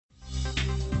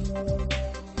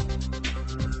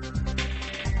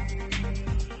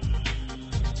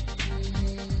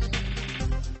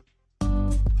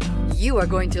You are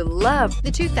going to love the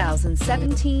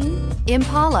 2017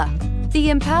 Impala.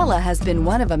 The Impala has been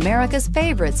one of America's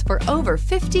favorites for over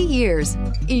 50 years.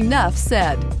 Enough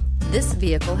said. This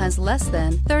vehicle has less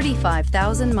than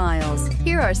 35,000 miles.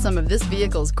 Here are some of this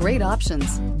vehicle's great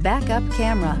options: backup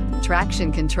camera,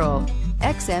 traction control,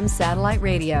 XM satellite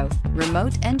radio,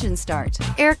 remote engine start,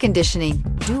 air conditioning,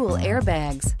 dual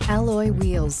airbags, alloy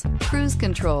wheels, cruise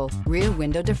control, rear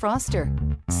window defroster,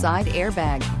 side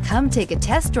airbag. Come take a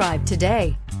test drive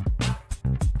today.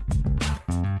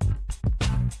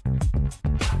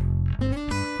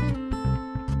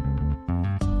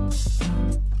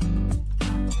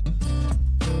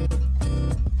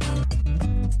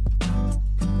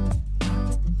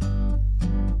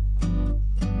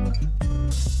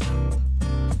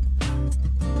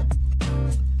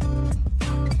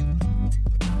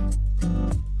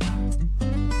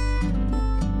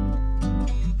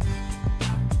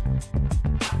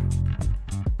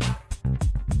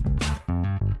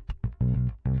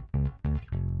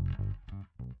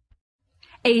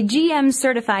 A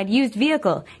GM-certified used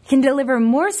vehicle can deliver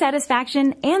more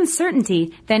satisfaction and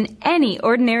certainty than any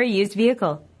ordinary used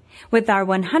vehicle. With our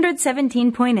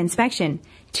 117-point inspection,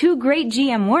 2 great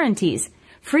GM warranties,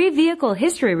 free vehicle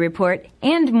history report,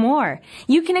 and more,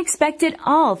 you can expect it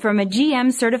all from a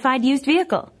GM-certified used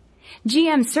vehicle.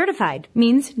 GM-certified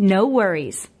means no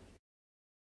worries.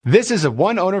 This is a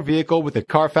one-owner vehicle with a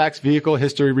Carfax Vehicle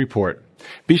History Report.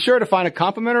 Be sure to find a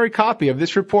complimentary copy of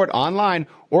this report online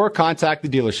or contact the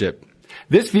dealership.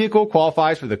 This vehicle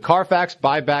qualifies for the Carfax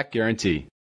Buyback Guarantee.